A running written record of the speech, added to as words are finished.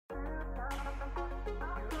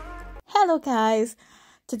Hello guys,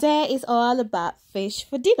 today is all about fish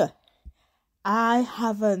for dinner. I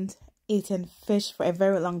haven't eaten fish for a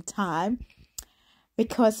very long time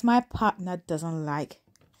because my partner doesn't like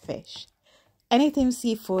fish. Anything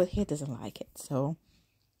seafood, he doesn't like it. So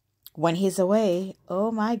when he's away,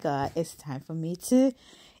 oh my god, it's time for me to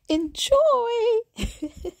enjoy.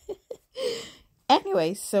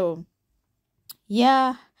 Anyway, so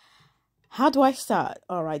yeah, how do I start?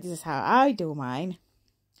 All right, this is how I do mine.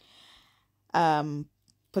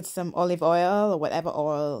 Put some olive oil or whatever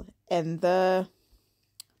oil in the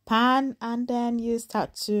pan, and then you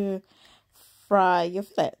start to fry your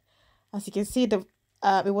fillet. As you can see, it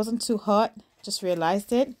wasn't too hot, just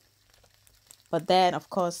realized it, but then of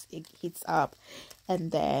course it heats up,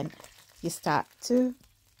 and then you start to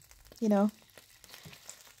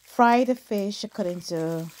fry the fish according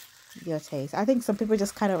to your taste. I think some people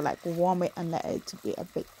just kind of like warm it and let it to be a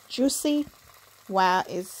bit juicy while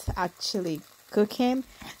it's actually cooking,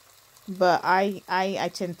 but I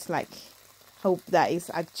tend to like hope that it's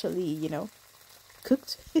actually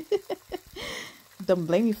cooked. Don't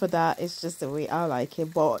blame me for that, it's just the way I like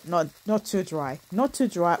it, but not too dry,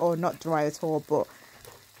 or not dry at all, but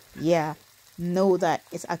yeah, know that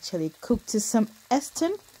it's actually cooked to some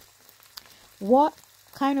extent. What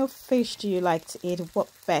kind of fish do you like to eat? What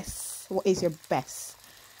is your best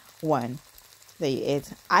one that you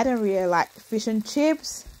eat? I don't really like fish and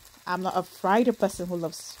chips. I'm not a fried person who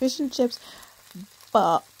loves fish and chips,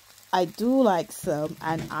 but I do like some,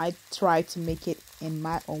 and I try to make it in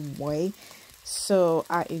my own way, so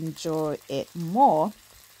I enjoy it more.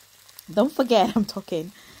 Don't forget, I'm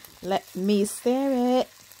talking. Let me stir it.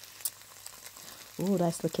 Oh,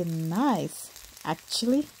 that's looking nice.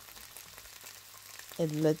 Actually,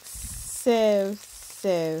 it looks so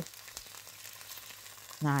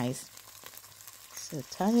nice. So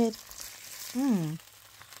turn it.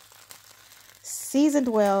 Seasoned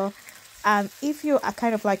well. And if you are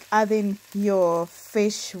kind of like adding your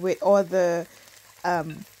fish with all the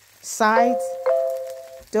sides,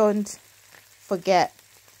 don't forget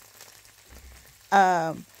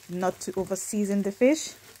not to over season the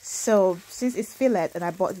fish. So since it's fillet and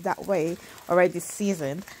I bought it that way already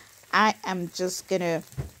seasoned, I am just gonna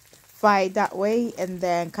fry it that way, and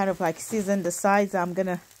then kind of like season the sides I'm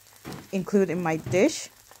gonna include in my dish,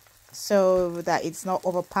 so that it's not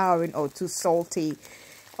overpowering or too salty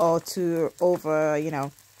or too over,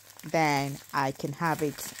 then I can have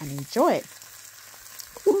it and enjoy it.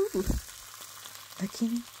 Ooh,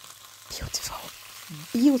 looking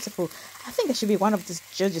beautiful. I think I should be one of these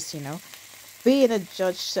judges, being a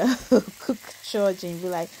judge, cook judge, and be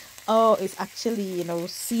like, oh, it's actually,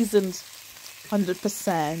 seasoned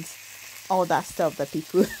 100%, all that stuff that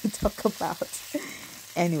people talk about.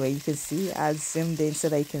 Anyway, you can see I zoomed in so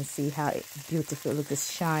that you can see how beautiful. Look,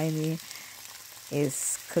 it's shiny.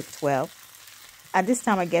 Is cooked well. At this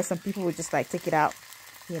time, I guess some people would just like take it out,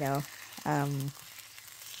 and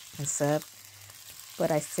serve.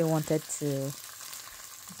 But I still wanted to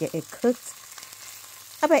get it cooked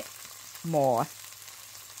a bit more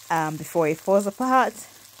before it falls apart.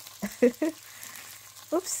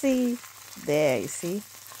 Oopsie. There, you see.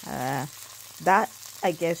 That,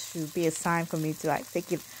 I guess, should be a sign for me to like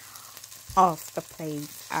take it off the plate,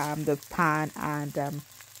 the pan, and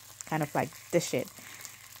kind of like dish it.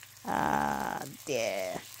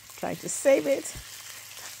 There, trying to save it.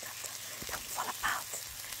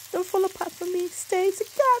 Don't fall apart for me. Stay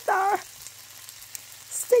together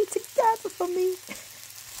for me.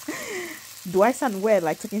 Do I sound weird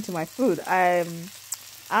like talking to my food? I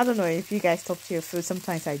don't know if you guys talk to your food.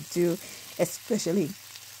 Sometimes I do, especially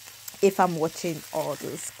if I'm watching all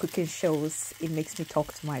those cooking shows. It makes me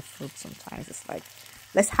talk to my food sometimes. It's like,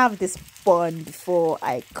 let's have this fun before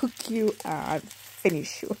I cook you and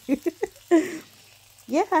finish you.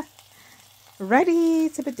 Yeah, ready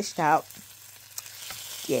to be dished out.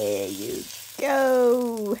 There you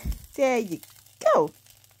go. There you go.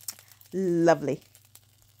 Lovely.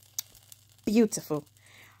 Beautiful.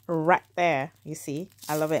 Right there. You see,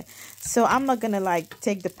 I love it. So I'm not gonna like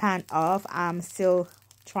take the pan off. I'm still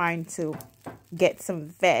trying to get some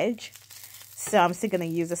veg. So I'm still gonna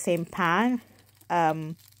use the same pan.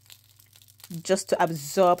 Just to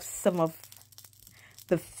absorb some of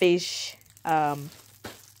the fish,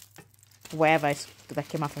 wherever that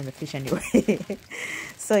came out from the fish anyway.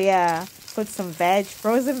 So yeah, put some veg,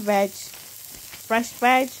 frozen veg, fresh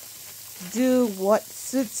veg. Do what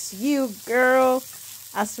suits you, girl.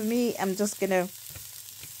 As for me, I'm just gonna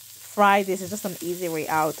fry this. It's just an easy way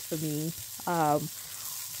out for me.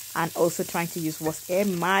 And also trying to use what's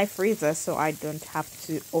in my freezer so I don't have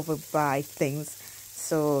to overbuy things.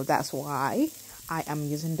 So that's why I am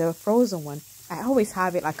using the frozen one. I always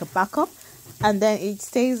have it like a backup, and then it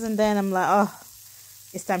stays, and then I'm like, oh,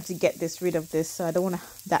 it's time to get rid of this. So I don't want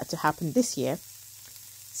that to happen this year.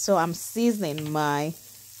 So I'm seasoning my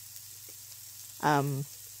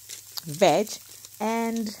veg,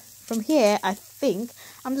 and from here I think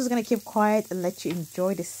I'm just gonna keep quiet and let you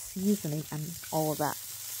enjoy the seasoning and all that.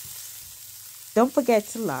 Don't forget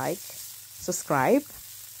to like, subscribe,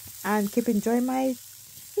 and keep enjoying my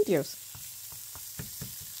videos.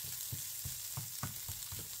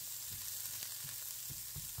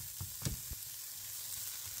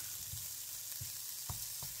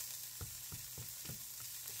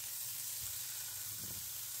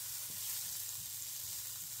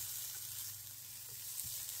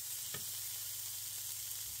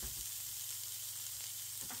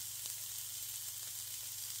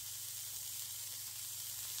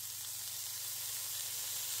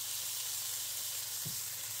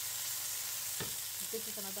 This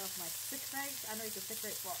is another of my secrets. I know it's a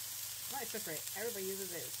secret, but not a secret. Everybody uses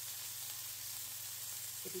this.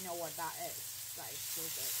 If you know what that is, that is so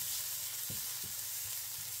good.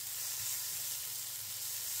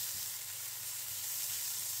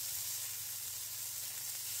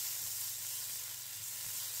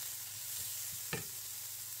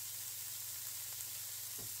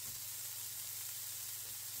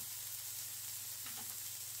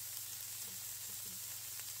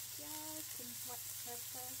 Yes, and white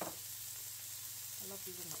pepper. I love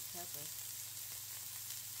using white pepper.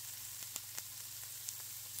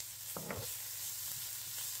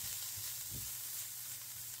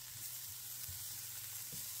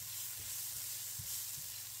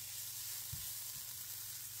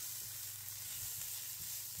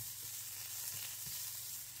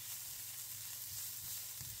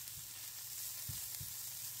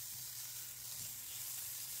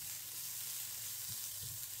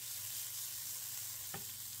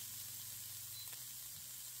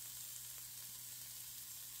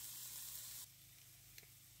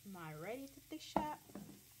 Am I ready to dish up?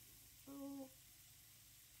 Ooh.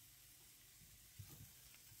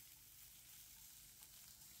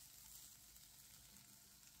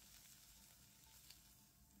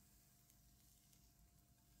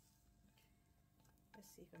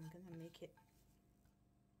 Let's see if I'm gonna make it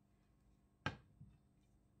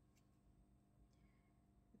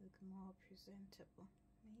look more presentable,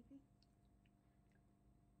 maybe.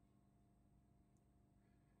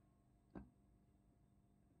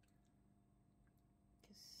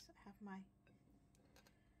 Because I have my,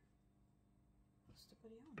 what's to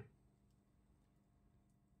put it on?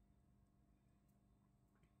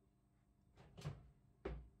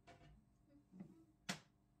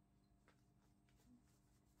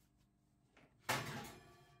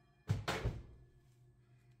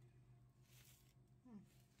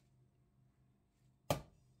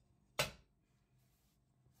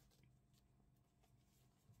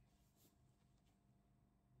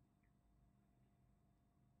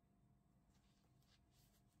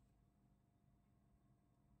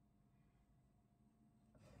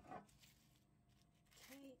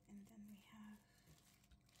 Okay, and then we have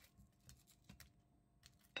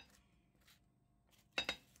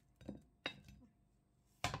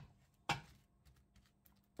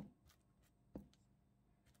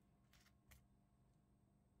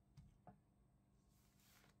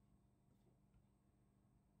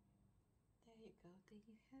there you go, there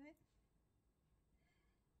you have it.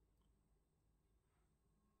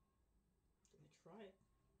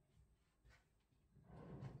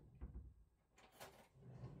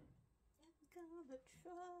 I'm gonna try it.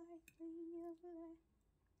 I'm gonna try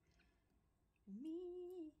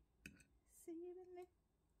me seeing it.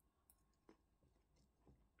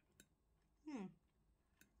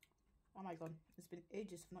 Oh my god, it's been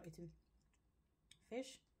ages of not eating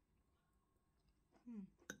fish.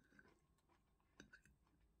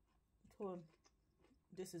 So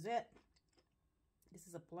this is it. This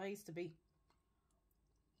is a place to be.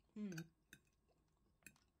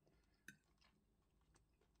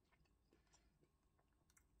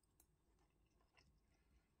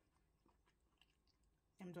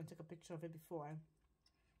 I'm going to take a picture of it before I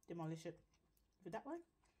demolish it. With that one.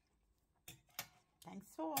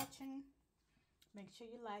 Thanks for watching. Make sure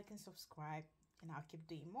you like and subscribe, and I'll keep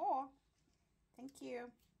doing more. Thank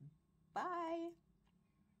you. Bye.